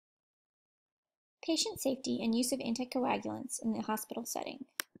Patient safety and use of anticoagulants in the hospital setting.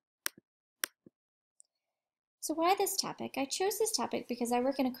 So why this topic? I chose this topic because I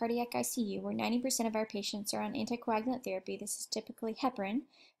work in a cardiac ICU where 90% of our patients are on anticoagulant therapy. This is typically heparin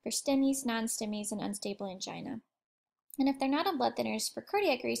for STEMIs, non-STEMIs, and unstable angina. And if they're not on blood thinners for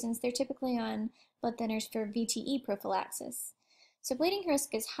cardiac reasons, they're typically on blood thinners for VTE prophylaxis. So bleeding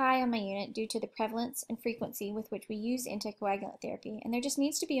risk is high on my unit due to the prevalence and frequency with which we use anticoagulant therapy, and there just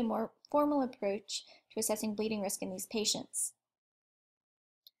needs to be a more formal approach to assessing bleeding risk in these patients.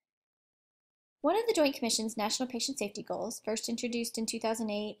 One of the Joint Commission's National Patient Safety Goals, first introduced in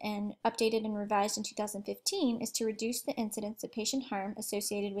 2008 and updated and revised in 2015, is to reduce the incidence of patient harm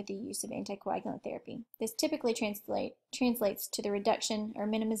associated with the use of anticoagulant therapy. This typically translates to the reduction or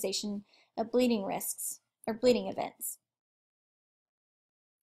minimization of bleeding risks or bleeding events.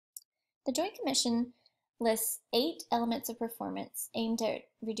 The Joint Commission lists 8 elements of performance aimed at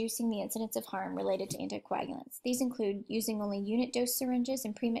reducing the incidence of harm related to anticoagulants. These include using only unit dose syringes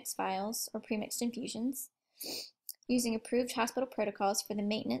and premixed vials or premixed infusions, using approved hospital protocols for the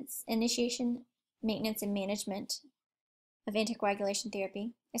maintenance, initiation, maintenance, and management of anticoagulation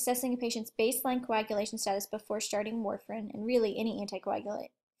therapy, assessing a patient's baseline coagulation status before starting warfarin, and really any anticoagulant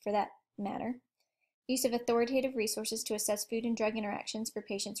for that matter, use of authoritative resources to assess food and drug interactions for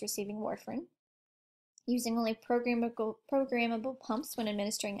patients receiving warfarin, using only programmable pumps when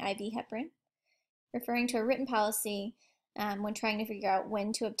administering IV heparin, referring to a written policy when trying to figure out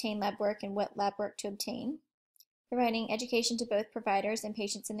when to obtain lab work and what lab work to obtain, providing education to both providers and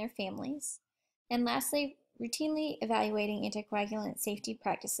patients and their families, and lastly, routinely evaluating anticoagulant safety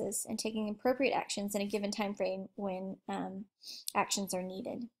practices and taking appropriate actions in a given time frame when actions are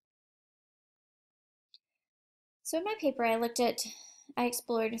needed. So in my paper, I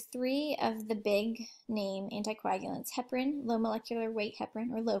explored 3 of the big name anticoagulants: heparin, low molecular weight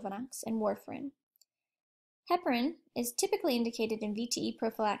heparin, or Lovenox, and warfarin. Heparin is typically indicated in VTE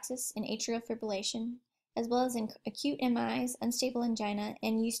prophylaxis and atrial fibrillation, as well as in acute MIs, unstable angina,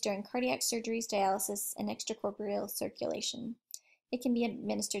 and use during cardiac surgeries, dialysis, and extracorporeal circulation. It can be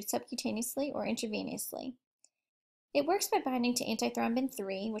administered subcutaneously or intravenously. It works by binding to antithrombin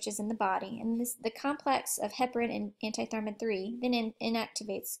 3, which is in the body, and the complex of heparin and antithrombin 3 then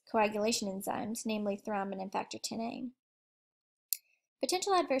inactivates coagulation enzymes, namely thrombin and factor Xa.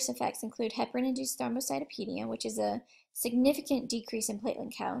 Potential adverse effects include heparin-induced thrombocytopenia, which is a significant decrease in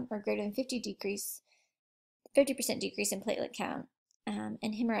platelet count, or greater than 50% decrease in platelet count, and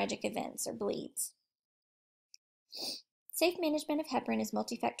hemorrhagic events, or bleeds. Safe management of heparin is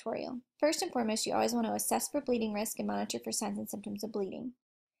multifactorial. First and foremost, you always want to assess for bleeding risk and monitor for signs and symptoms of bleeding.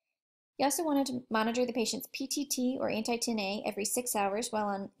 You also want to monitor the patient's PTT or anti-10A every 6 hours while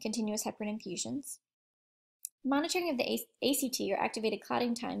on continuous heparin infusions. Monitoring of the ACT or activated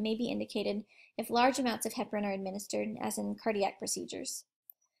clotting time may be indicated if large amounts of heparin are administered, as in cardiac procedures.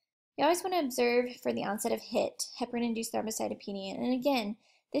 You always want to observe for the onset of HIT, heparin-induced thrombocytopenia, and again,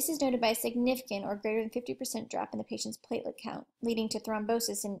 this is noted by a significant or greater than 50% drop in the patient's platelet count, leading to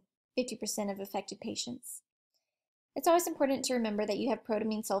thrombosis in 50% of affected patients. It's always important to remember that you have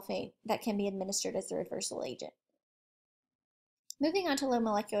protamine sulfate that can be administered as a reversal agent. Moving on to low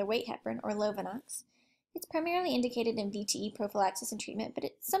molecular weight heparin, or Lovenox, it's primarily indicated in VTE prophylaxis and treatment, but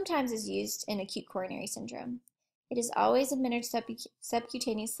it sometimes is used in acute coronary syndrome. It is always administered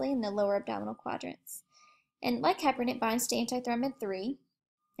subcutaneously in the lower abdominal quadrants. And like heparin, it binds to antithrombin 3,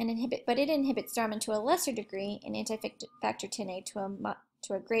 but it inhibits thrombin to a lesser degree and anti-factor Xa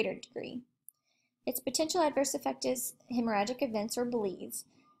to a greater degree. Its potential adverse effect is hemorrhagic events or bleeds,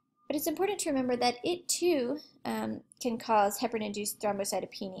 but it's important to remember that it too can cause heparin-induced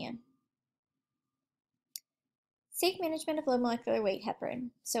thrombocytopenia. Safe management of low molecular weight heparin.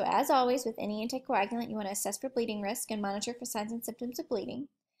 So as always with any anticoagulant, you want to assess for bleeding risk and monitor for signs and symptoms of bleeding.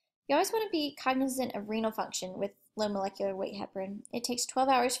 You always want to be cognizant of renal function with low molecular weight heparin. It takes 12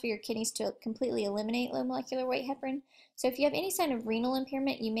 hours for your kidneys to completely eliminate low molecular weight heparin. So if you have any sign of renal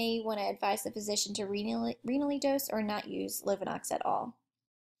impairment, you may want to advise the physician to renally dose or not use Lovenox at all.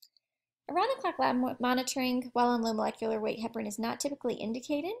 Around-the-clock lab monitoring while on low molecular weight heparin is not typically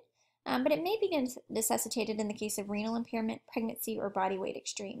indicated, but it may be necessitated in the case of renal impairment, pregnancy, or body weight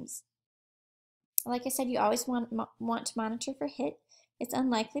extremes. Like I said, you always want to monitor for HIT. It's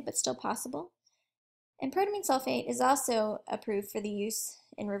unlikely, but still possible. And protamine sulfate is also approved for the use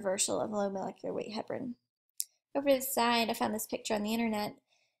in reversal of low molecular weight heparin. Over to the side, I found this picture on the internet.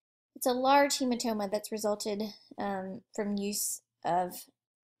 It's a large hematoma that's resulted from use of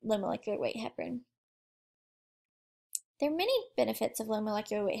low molecular weight heparin. There are many benefits of low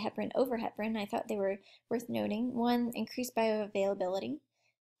molecular weight heparin over heparin. I thought they were worth noting. 1, increased bioavailability.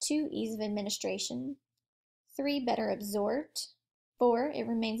 2, ease of administration. 3, better absorbed. 4, it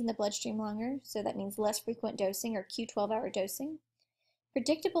remains in the bloodstream longer, so that means less frequent dosing or Q12-hour dosing.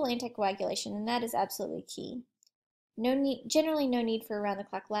 Predictable anticoagulation, and that is absolutely key. Generally no need for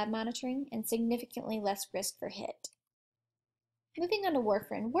around-the-clock lab monitoring, and significantly less risk for HIT. Moving on to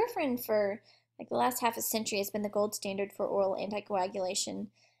warfarin. Warfarin for the last half a century has been the gold standard for oral anticoagulation.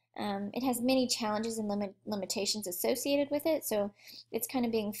 It has many challenges and limitations associated with it, so it's kind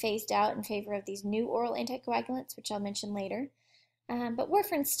of being phased out in favor of these new oral anticoagulants, which I'll mention later. But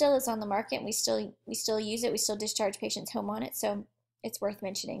warfarin still is on the market, and we still use it. We still discharge patients home on it, so it's worth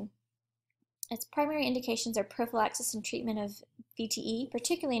mentioning. Its primary indications are prophylaxis and treatment of VTE,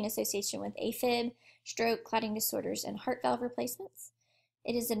 particularly in association with AFib, stroke, clotting disorders, and heart valve replacements.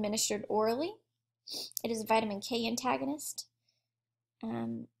 It is administered orally. It is a vitamin K antagonist.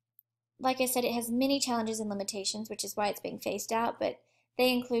 Like I said, it has many challenges and limitations, which is why it's being phased out, but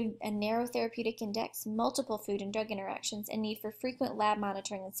they include a narrow therapeutic index, multiple food and drug interactions, and need for frequent lab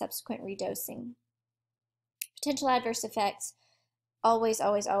monitoring and subsequent redosing. Potential adverse effects always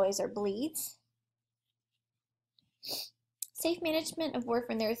are bleeds. Safe management of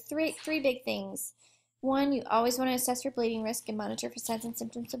warfarin, there are three big things. 1, you always want to assess for bleeding risk and monitor for signs and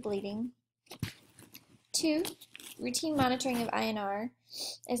symptoms of bleeding. 2, routine monitoring of INR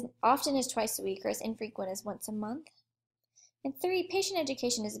as often as twice a week or as infrequent as once a month. And 3, patient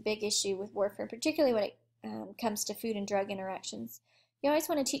education is a big issue with warfarin, particularly when it comes to food and drug interactions. You always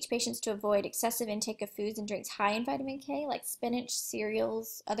want to teach patients to avoid excessive intake of foods and drinks high in vitamin K, like spinach,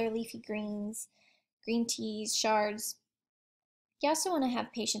 cereals, other leafy greens, green teas, shards. You also want to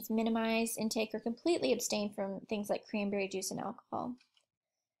have patients minimize intake or completely abstain from things like cranberry juice and alcohol.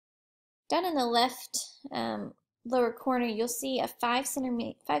 Down in the left lower corner, you'll see a 5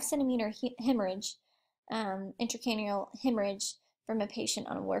 centimeter hemorrhage, intracranial hemorrhage from a patient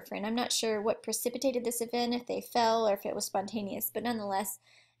on warfarin. I'm not sure what precipitated this event, if they fell or if it was spontaneous, but nonetheless,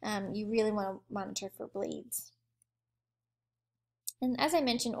 you really want to monitor for bleeds. And as I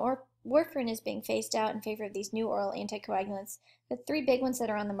mentioned, warfarin is being phased out in favor of these new oral anticoagulants. The 3 big ones that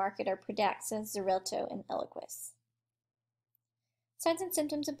are on the market are Pradaxa, Xarelto, and Eliquis. Signs and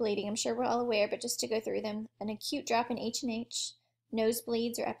symptoms of bleeding, I'm sure we're all aware, but just to go through them: an acute drop in H&H,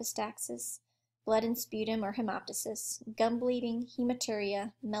 nosebleeds or epistaxis, blood in sputum or hemoptysis, gum bleeding,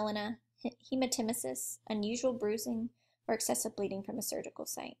 hematuria, melena, hematemesis, unusual bruising, or excessive bleeding from a surgical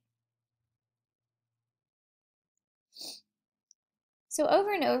site. So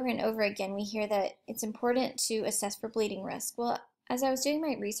over and over again, we hear that it's important to assess for bleeding risk. Well, as I was doing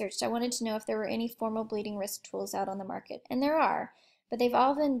my research, I wanted to know if there were any formal bleeding risk tools out on the market, and there are, but they've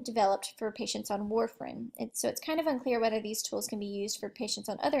all been developed for patients on warfarin. So it's kind of unclear whether these tools can be used for patients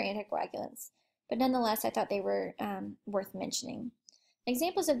on other anticoagulants, but nonetheless, I thought they were worth mentioning.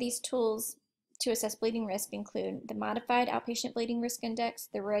 Examples of these tools to assess bleeding risk include the Modified Outpatient Bleeding Risk Index,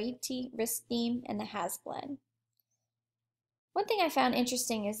 the Rayeti Risk Scheme, and the HAS-BLED. One thing I found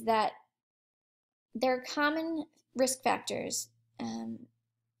interesting is that there are common risk factors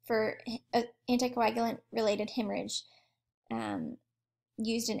for anticoagulant-related hemorrhage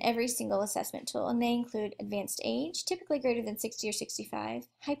used in every single assessment tool, and they include advanced age, typically greater than 60 or 65,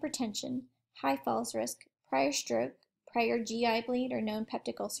 hypertension, high falls risk, prior stroke, prior GI bleed or known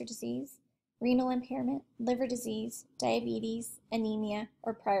peptic ulcer disease, renal impairment, liver disease, diabetes, anemia,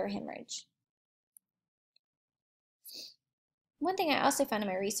 or prior hemorrhage. One thing I also found in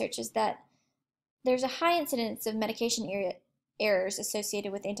my research is that there's a high incidence of medication errors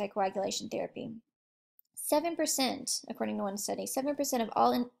associated with anticoagulation therapy. 7%, according to one study, 7% of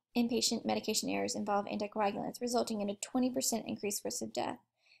all inpatient medication errors involve anticoagulants, resulting in a 20% increased risk of death.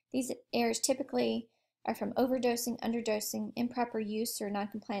 These errors typically are from overdosing, underdosing, improper use or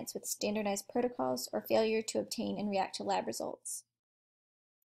noncompliance with standardized protocols, or failure to obtain and react to lab results.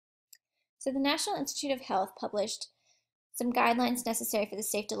 So the National Institute of Health published some guidelines necessary for the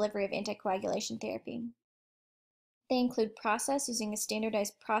safe delivery of anticoagulation therapy. They include process, using a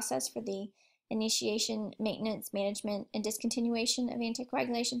standardized process for the initiation, maintenance, management, and discontinuation of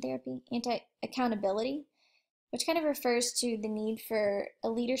anticoagulation therapy. Accountability, which kind of refers to the need for a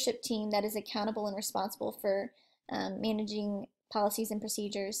leadership team that is accountable and responsible for managing policies and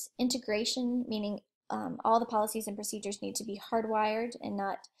procedures. Integration, meaning all the policies and procedures need to be hardwired and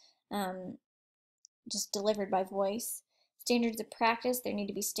not just delivered by voice. Standards of practice, there need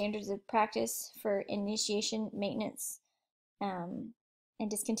to be standards of practice for initiation, maintenance, and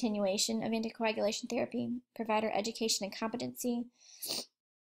discontinuation of anticoagulation therapy. Provider education and competency.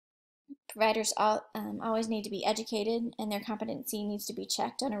 Providers always need to be educated, and their competency needs to be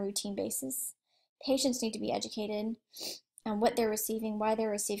checked on a routine basis. Patients need to be educated. what they're receiving, why they're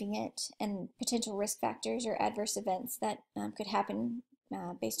receiving it, and potential risk factors or adverse events that could happen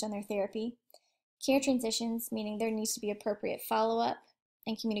based on their therapy. Care transitions, meaning there needs to be appropriate follow-up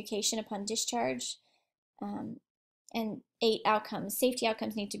and communication upon discharge. And 8, outcomes. Safety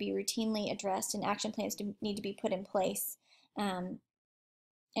outcomes need to be routinely addressed, and action plans need to be put in place in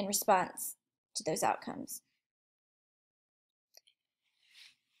response to those outcomes.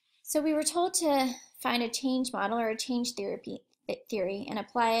 So we were told to find a change model or a change theory and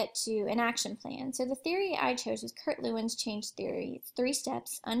apply it to an action plan. So the theory I chose was Kurt Lewin's change theory. It's 3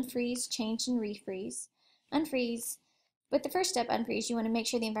 steps: unfreeze, change, and refreeze. Unfreeze. With the first step, unfreeze, you want to make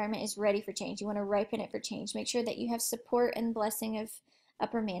sure the environment is ready for change. You want to ripen it for change. Make sure that you have support and blessing of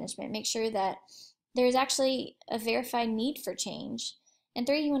upper management. Make sure that there is actually a verified need for change. And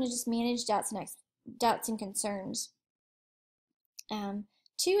 3, you want to just manage doubts and concerns. 2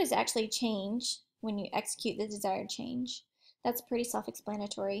 is actually change when you execute the desired change. That's pretty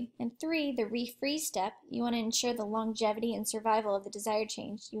self-explanatory. And 3, the refreeze step, you want to ensure the longevity and survival of the desired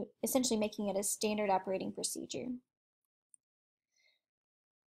change, essentially making it a standard operating procedure.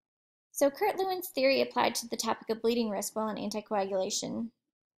 So Kurt Lewin's theory applied to the topic of bleeding risk while in anticoagulation.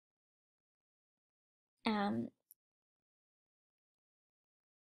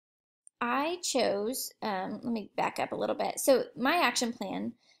 I chose, let me back up a little bit. So my action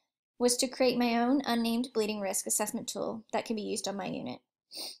plan was to create my own unnamed bleeding risk assessment tool that can be used on my unit.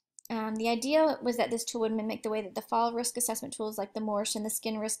 The idea was that this tool would mimic the way that the fall risk assessment tools like the Morse and the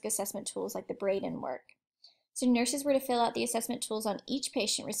skin risk assessment tools like the Braden work. So nurses were to fill out the assessment tools on each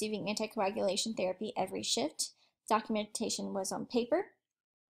patient receiving anticoagulation therapy every shift. Documentation was on paper.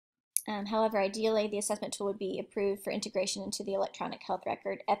 However, ideally, the assessment tool would be approved for integration into the electronic health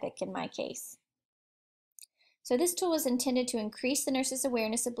record, EPIC in my case. So this tool was intended to increase the nurse's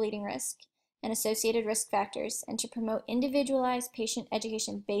awareness of bleeding risk and associated risk factors, and to promote individualized patient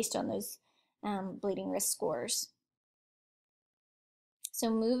education based on those bleeding risk scores.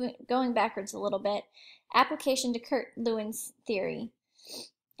 So going backwards a little bit, application to Kurt Lewin's theory.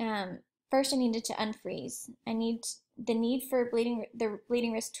 First, I needed to unfreeze. The need for the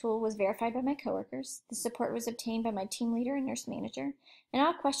bleeding risk tool was verified by my coworkers. The support was obtained by my team leader and nurse manager, and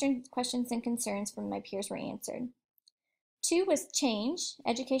all questions and concerns from my peers were answered. 2 was change.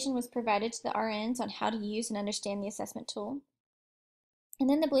 Education was provided to the RNs on how to use and understand the assessment tool. And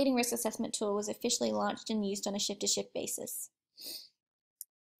then the bleeding risk assessment tool was officially launched and used on a shift-to-shift basis.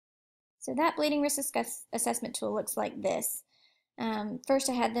 So that bleeding risk assessment tool looks like this. First,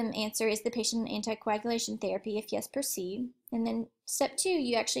 I had them answer, is the patient in anticoagulation therapy? If yes, proceed. And then step 2,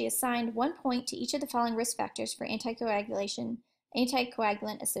 you actually assigned 1 point to each of the following risk factors for anticoagulant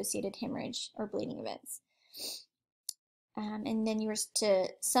associated hemorrhage or bleeding events. And then you were to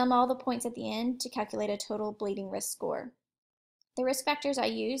sum all the points at the end to calculate a total bleeding risk score. The risk factors I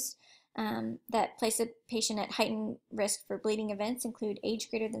used that place a patient at heightened risk for bleeding events include age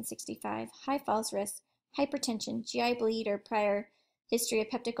greater than 65, high falls risk, hypertension, GI bleed or prior history of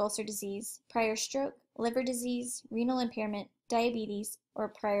peptic ulcer disease, prior stroke, liver disease, renal impairment, diabetes, or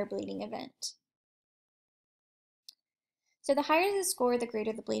prior bleeding event. So the higher the score, the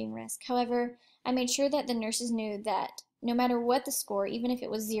greater the bleeding risk. However, I made sure that the nurses knew that no matter what the score, even if it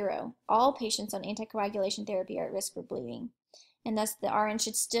was 0, all patients on anticoagulation therapy are at risk for bleeding. And thus the RN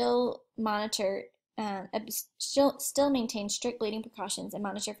should still monitor, still maintain strict bleeding precautions and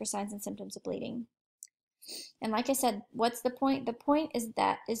monitor for signs and symptoms of bleeding. And like I said, what's the point? The point is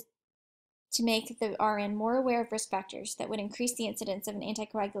to make the RN more aware of risk factors that would increase the incidence of an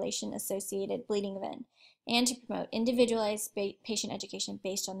anticoagulation-associated bleeding event, and to promote individualized patient education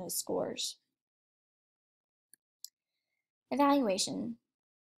based on those scores. Evaluation.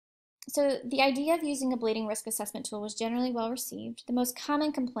 So the idea of using a bleeding risk assessment tool was generally well received. The most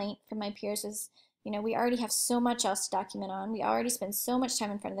common complaint from my peers was, we already have so much else to document on. We already spend so much time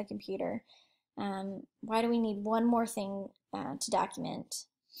in front of the computer. Why do we need one more thing to document?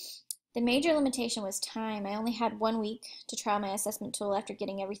 The major limitation was time. I only had 1 week to trial my assessment tool after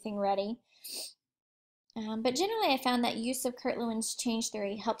getting everything ready. But generally, I found that use of Kurt Lewin's change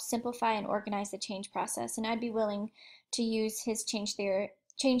theory helped simplify and organize the change process, and I'd be willing to use his change theory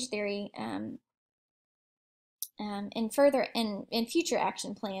in future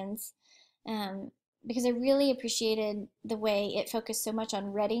action plans, because I really appreciated the way it focused so much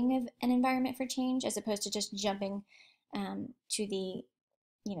on readying an environment for change as opposed to just jumping to the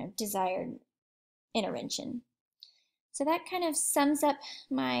desired intervention. So that kind of sums up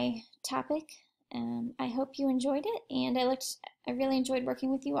my topic. I hope you enjoyed it, and I really enjoyed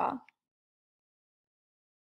working with you all.